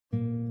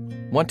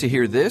Want to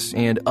hear this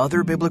and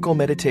other biblical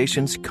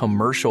meditations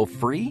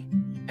commercial-free?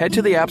 Head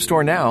to the App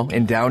Store now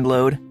and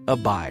download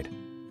Abide.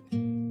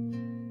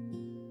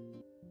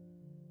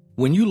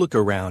 When you look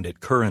around at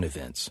current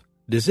events,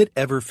 does it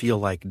ever feel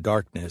like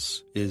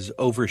darkness is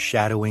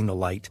overshadowing the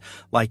light,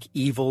 like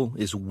evil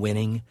is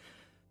winning?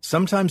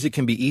 Sometimes it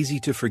can be easy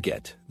to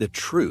forget the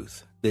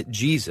truth that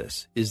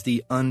Jesus is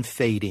the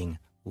unfading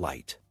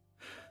light.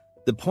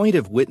 The point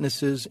of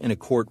witnesses in a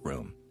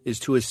courtroom is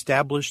to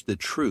establish the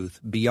truth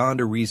beyond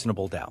a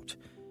reasonable doubt.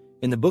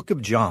 In the book of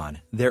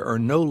John, there are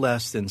no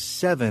less than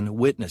 7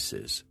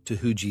 witnesses to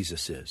who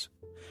Jesus is.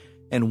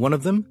 And one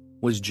of them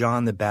was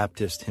John the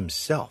Baptist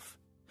himself.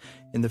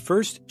 In the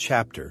first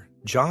chapter,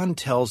 John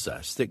tells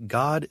us that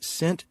God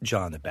sent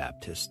John the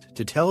Baptist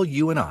to tell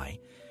you and I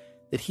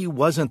that he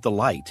wasn't the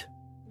light,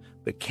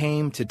 but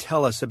came to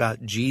tell us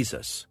about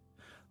Jesus,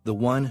 the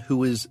one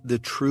who is the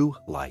true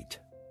light,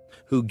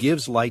 who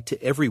gives light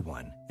to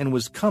everyone and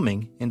was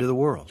coming into the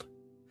world.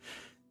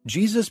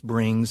 Jesus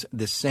brings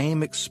the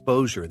same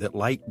exposure that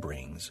light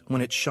brings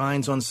when it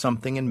shines on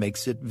something and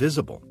makes it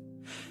visible.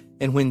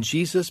 And when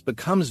Jesus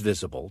becomes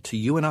visible to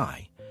you and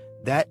I,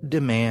 that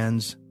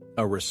demands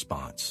a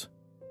response.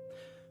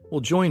 Well,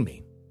 join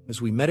me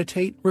as we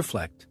meditate,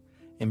 reflect,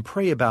 and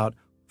pray about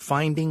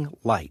finding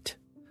light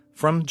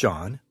from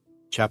John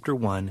chapter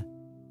 1,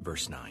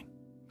 verse 9.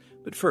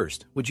 But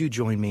first, would you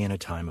join me in a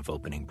time of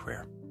opening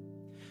prayer?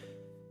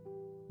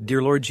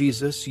 Dear Lord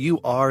Jesus, you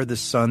are the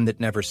sun that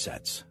never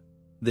sets,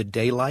 the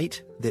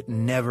daylight that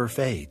never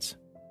fades.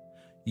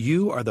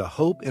 You are the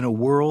hope in a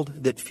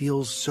world that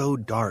feels so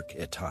dark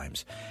at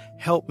times.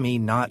 Help me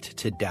not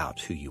to doubt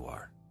who you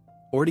are,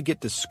 or to get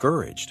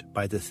discouraged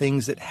by the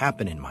things that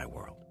happen in my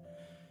world.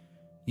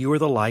 You are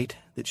the light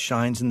that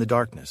shines in the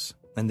darkness,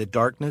 and the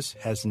darkness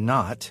has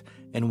not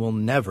and will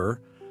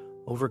never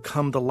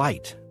overcome the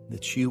light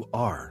that you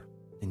are.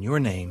 In your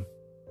name,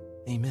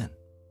 amen.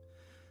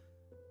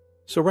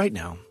 So right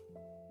now,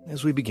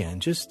 as we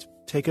begin, just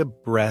take a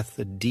breath,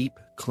 a deep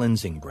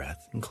cleansing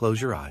breath, and close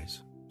your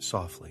eyes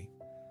softly.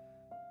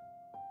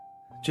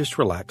 Just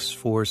relax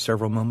for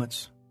several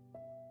moments.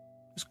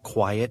 Just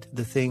quiet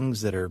the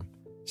things that are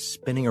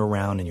spinning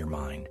around in your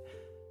mind.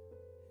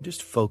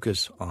 Just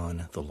focus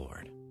on the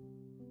Lord.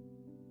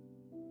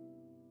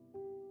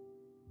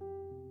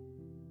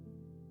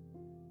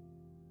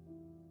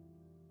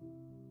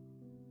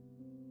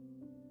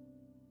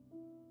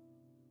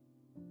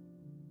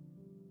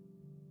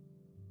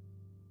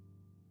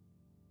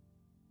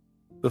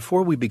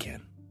 Before we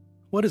begin,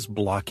 what is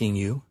blocking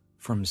you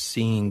from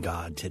seeing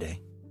God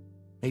today?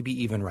 Maybe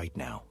even right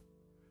now.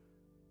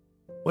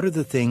 What are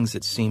the things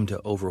that seem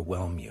to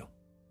overwhelm you?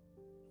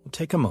 Well,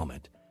 take a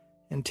moment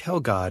and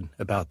tell God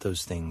about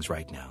those things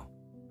right now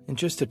in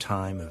just a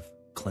time of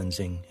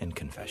cleansing and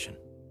confession.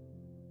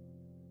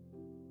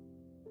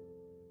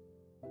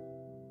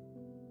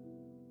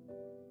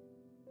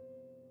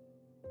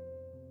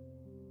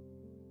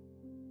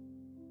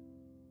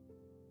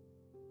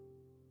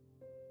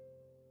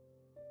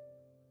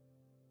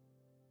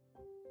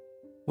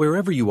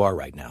 Wherever you are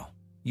right now,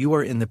 you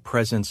are in the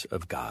presence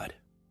of God.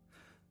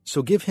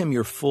 So give him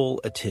your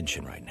full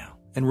attention right now.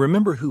 And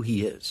remember who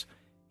he is.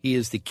 He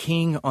is the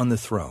King on the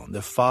throne,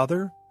 the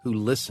Father who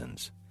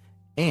listens,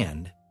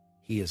 and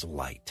he is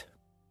light.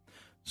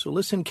 So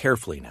listen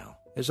carefully now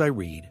as I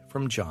read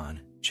from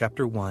John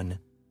chapter 1,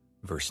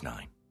 verse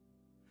 9.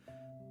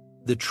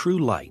 The true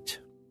light,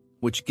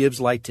 which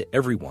gives light to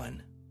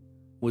everyone,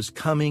 was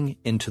coming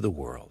into the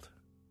world.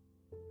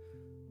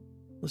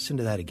 Listen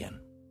to that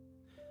again.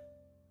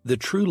 The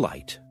true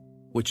light,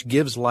 which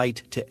gives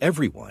light to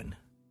everyone,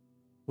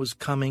 was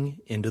coming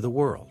into the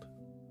world.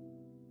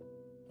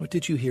 What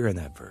did you hear in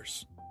that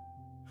verse?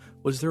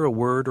 Was there a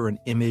word or an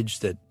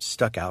image that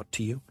stuck out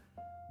to you?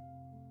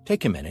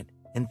 Take a minute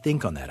and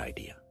think on that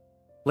idea.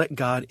 Let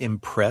God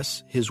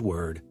impress his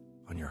word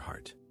on your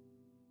heart.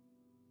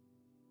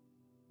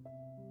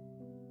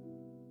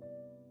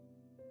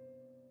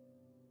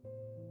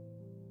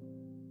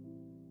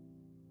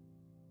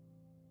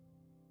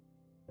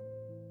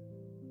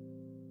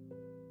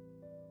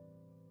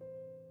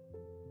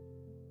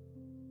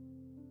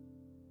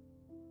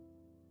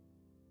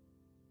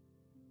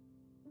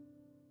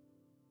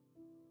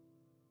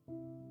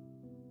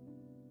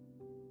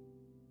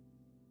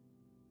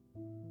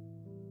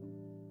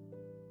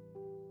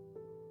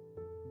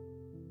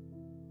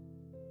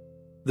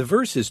 The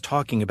verse is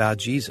talking about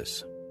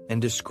Jesus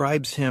and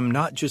describes him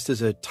not just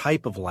as a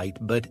type of light,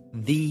 but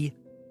the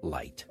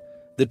light,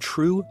 the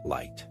true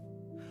light.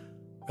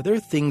 Are there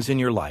things in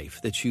your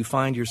life that you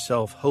find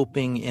yourself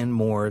hoping in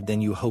more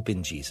than you hope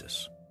in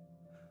Jesus?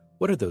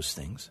 What are those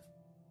things?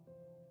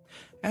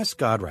 Ask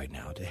God right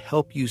now to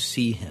help you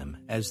see him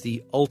as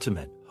the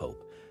ultimate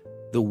hope,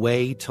 the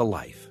way to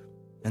life,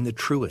 and the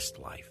truest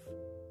life.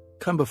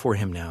 Come before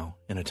him now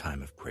in a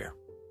time of prayer.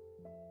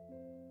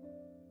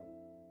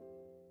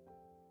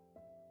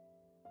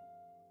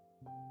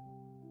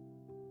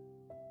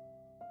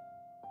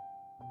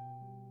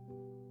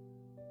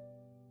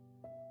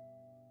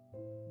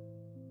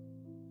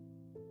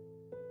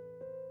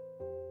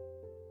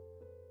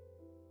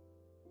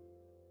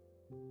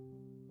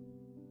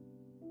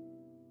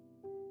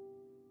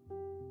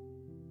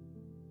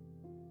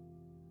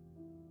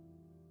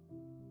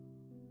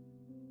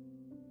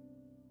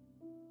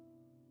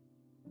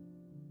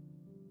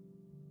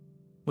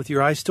 With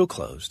your eyes still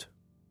closed,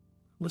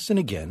 listen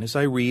again as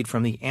I read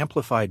from the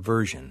Amplified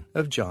Version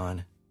of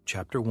John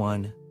chapter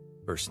 1,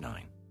 verse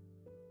 9.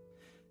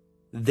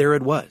 There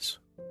it was,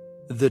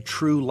 the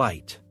true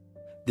light,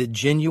 the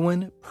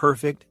genuine,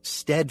 perfect,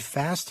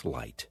 steadfast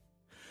light,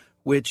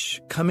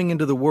 which, coming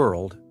into the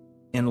world,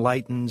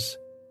 enlightens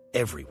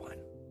everyone.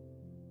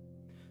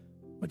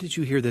 What did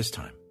you hear this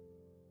time?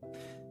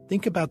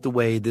 Think about the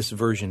way this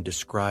version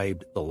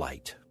described the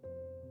light.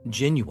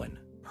 Genuine,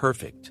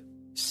 perfect,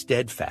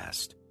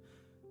 steadfast.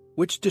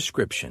 Which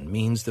description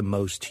means the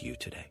most to you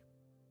today?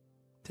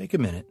 Take a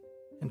minute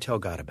and tell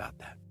God about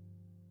that.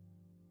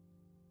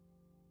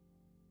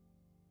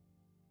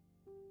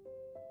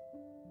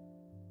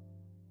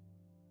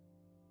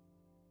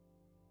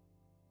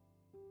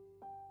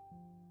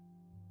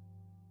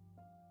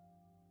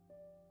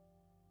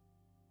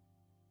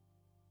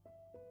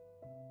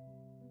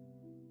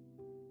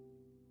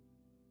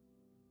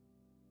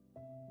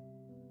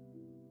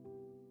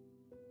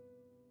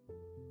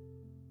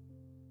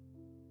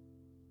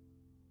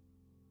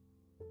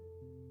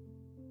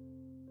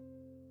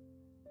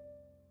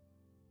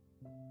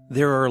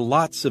 There are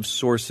lots of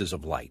sources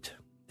of light.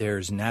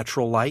 There's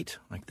natural light,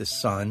 like the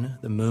sun,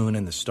 the moon,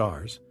 and the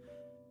stars.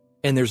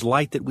 And there's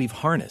light that we've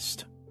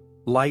harnessed.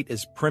 Light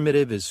as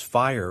primitive as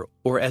fire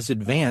or as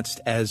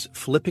advanced as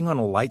flipping on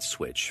a light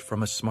switch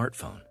from a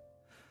smartphone.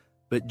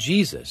 But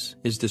Jesus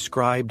is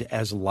described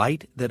as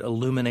light that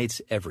illuminates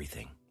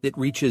everything, that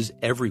reaches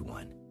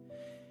everyone.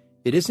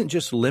 It isn't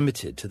just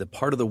limited to the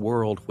part of the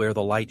world where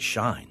the light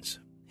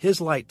shines.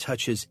 His light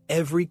touches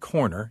every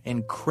corner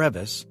and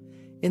crevice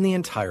in the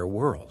entire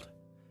world.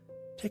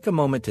 Take a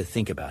moment to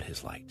think about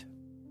his light.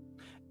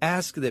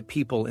 Ask that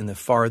people in the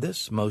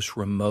farthest, most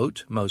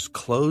remote, most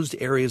closed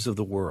areas of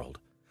the world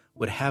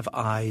would have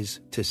eyes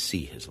to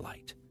see his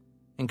light.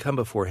 And come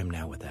before him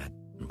now with that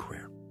in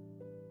prayer.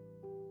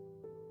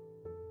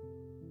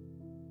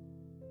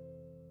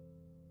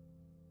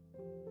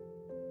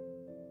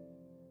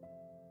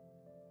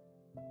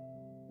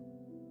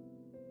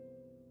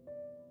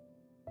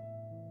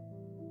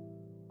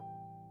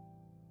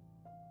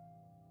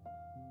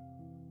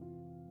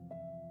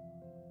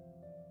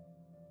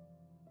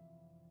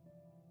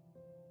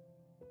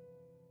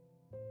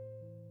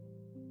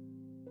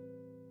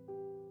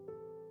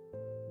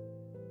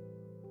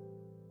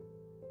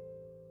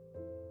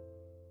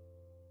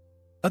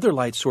 Other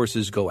light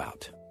sources go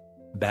out.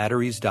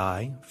 Batteries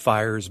die,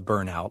 fires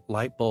burn out,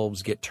 light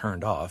bulbs get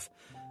turned off,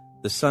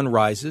 the sun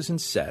rises and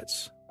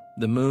sets,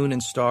 the moon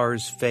and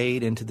stars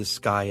fade into the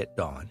sky at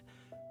dawn.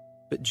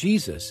 But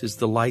Jesus is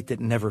the light that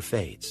never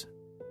fades.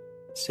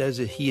 It says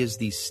that he is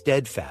the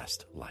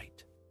steadfast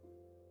light.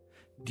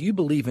 Do you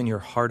believe in your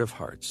heart of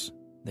hearts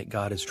that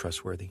God is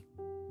trustworthy?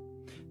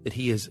 That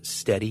he is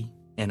steady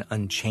and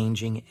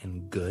unchanging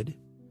and good?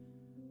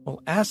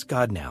 Well, ask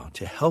God now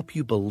to help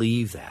you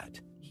believe that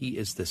he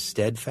is the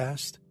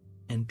steadfast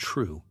and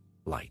true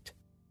light.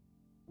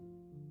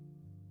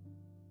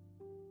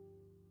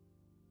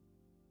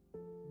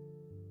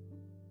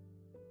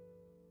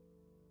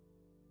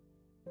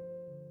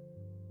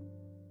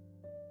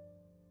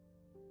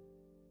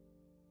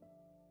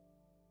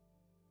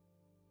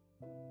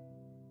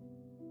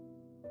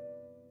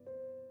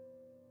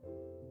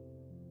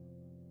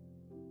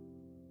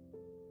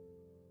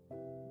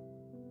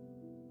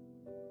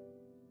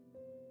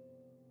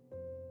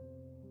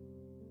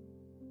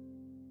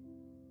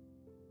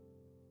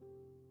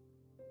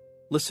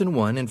 Listen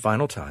one and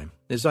final time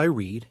as I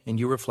read and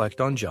you reflect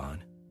on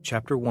John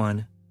chapter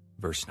 1,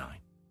 verse 9.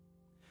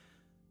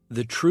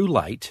 The true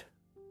light,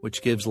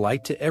 which gives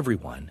light to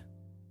everyone,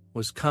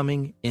 was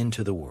coming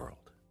into the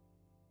world.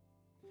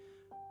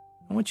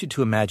 I want you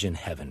to imagine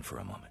heaven for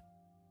a moment.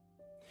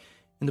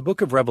 In the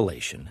book of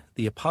Revelation,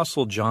 the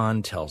Apostle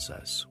John tells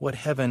us what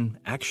heaven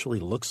actually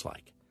looks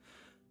like.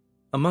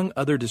 Among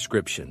other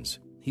descriptions,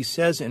 he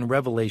says in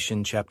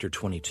Revelation chapter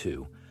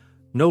 22,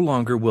 "No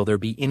longer will there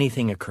be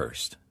anything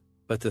accursed,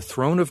 but the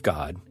throne of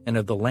God and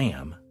of the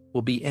Lamb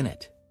will be in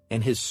it,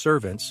 and his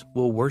servants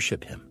will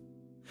worship him.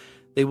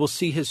 They will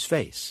see his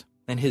face,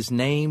 and his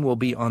name will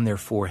be on their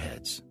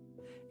foreheads,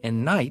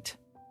 and night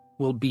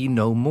will be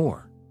no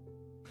more.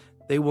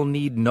 They will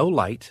need no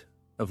light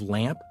of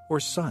lamp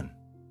or sun.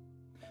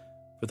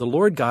 For the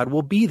Lord God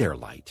will be their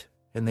light,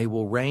 and they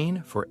will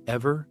reign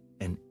forever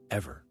and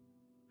ever."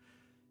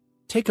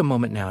 Take a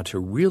moment now to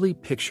really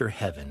picture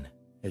heaven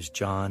as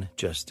John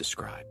just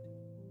described.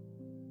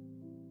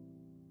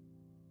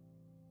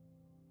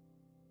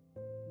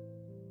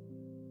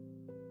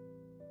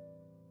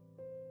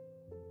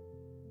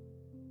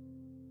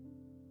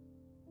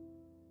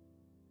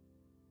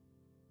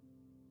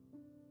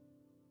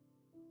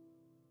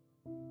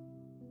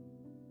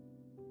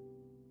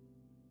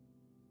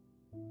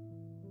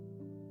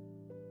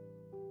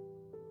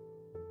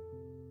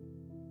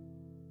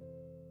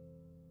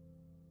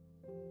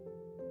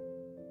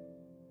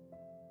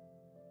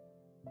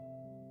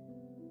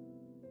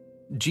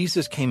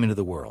 Jesus came into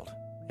the world,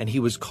 and he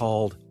was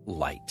called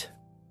light.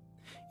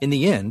 In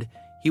the end,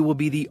 he will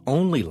be the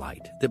only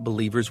light that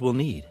believers will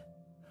need.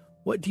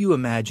 What do you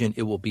imagine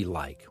it will be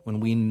like when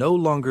we no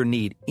longer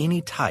need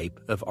any type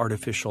of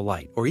artificial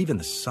light or even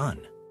the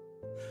sun?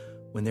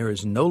 When there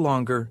is no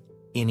longer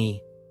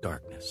any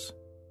darkness?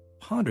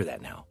 Ponder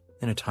that now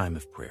in a time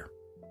of prayer.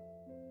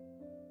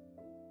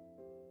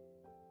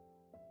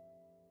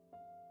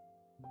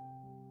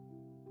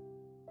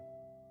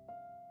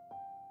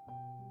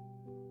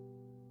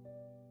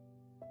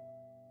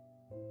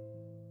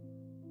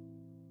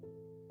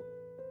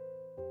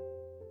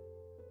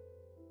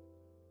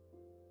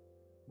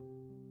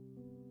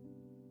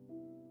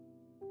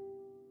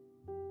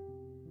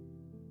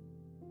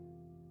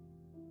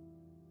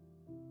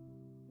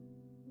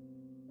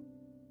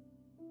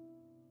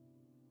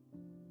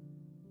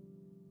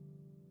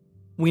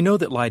 We know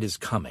that light is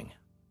coming,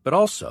 but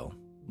also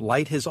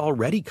light has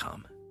already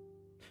come.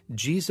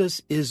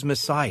 Jesus is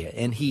Messiah,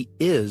 and He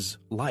is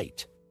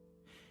light.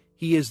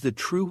 He is the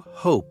true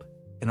hope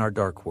in our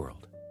dark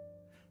world.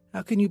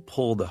 How can you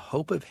pull the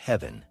hope of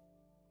heaven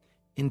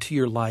into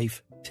your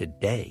life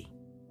today?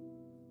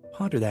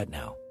 Ponder that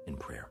now in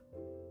prayer.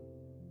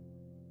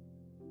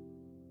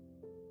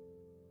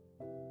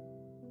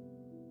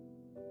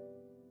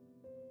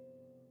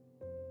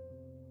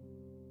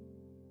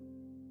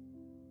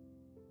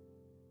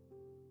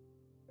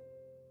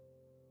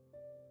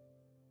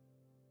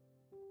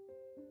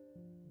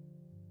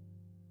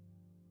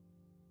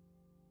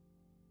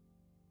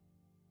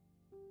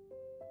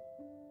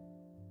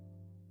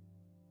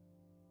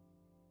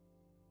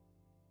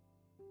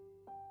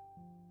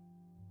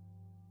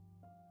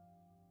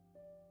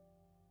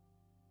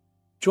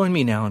 Join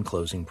me now in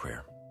closing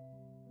prayer.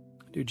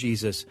 Dear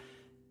Jesus,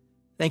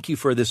 thank you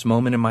for this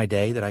moment in my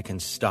day that I can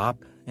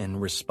stop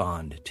and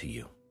respond to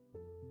you,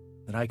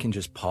 that I can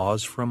just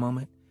pause for a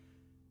moment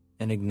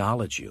and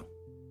acknowledge you,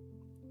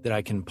 that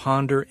I can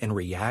ponder and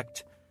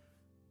react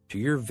to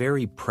your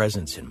very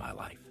presence in my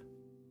life,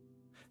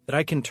 that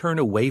I can turn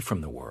away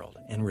from the world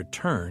and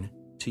return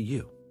to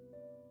you.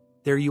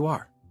 There you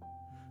are,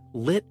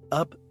 lit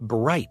up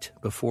bright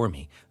before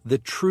me, the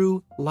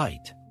true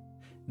light,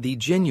 the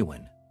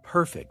genuine,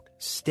 perfect,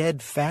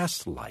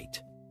 steadfast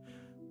light,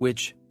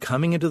 which,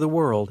 coming into the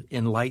world,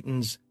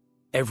 enlightens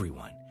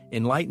everyone,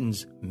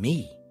 enlightens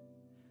me.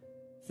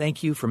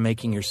 Thank you for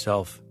making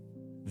yourself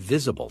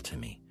visible to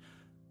me.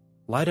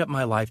 Light up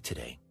my life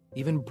today,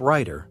 even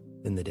brighter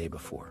than the day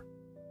before.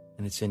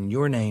 And it's in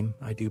your name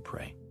I do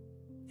pray.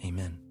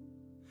 Amen.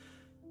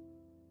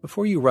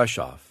 Before you rush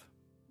off,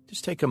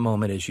 just take a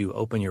moment as you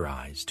open your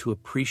eyes to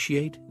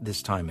appreciate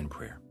this time in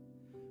prayer.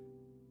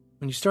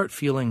 When you start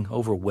feeling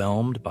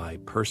overwhelmed by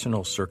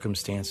personal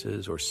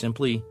circumstances or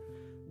simply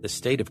the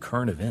state of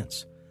current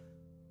events,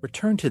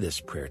 return to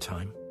this prayer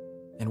time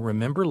and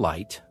remember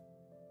light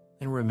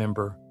and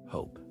remember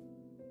hope.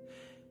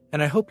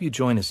 And I hope you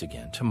join us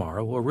again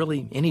tomorrow, or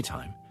really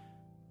anytime,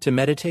 to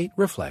meditate,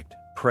 reflect,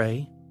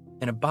 pray,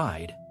 and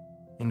abide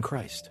in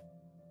Christ.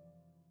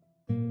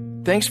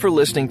 Thanks for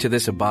listening to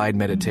this Abide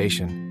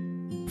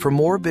meditation. For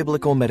more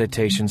biblical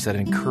meditations that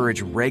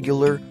encourage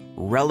regular,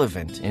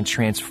 relevant, and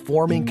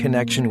transforming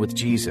connection with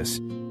Jesus,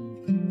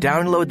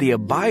 download the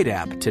Abide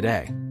app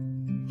today.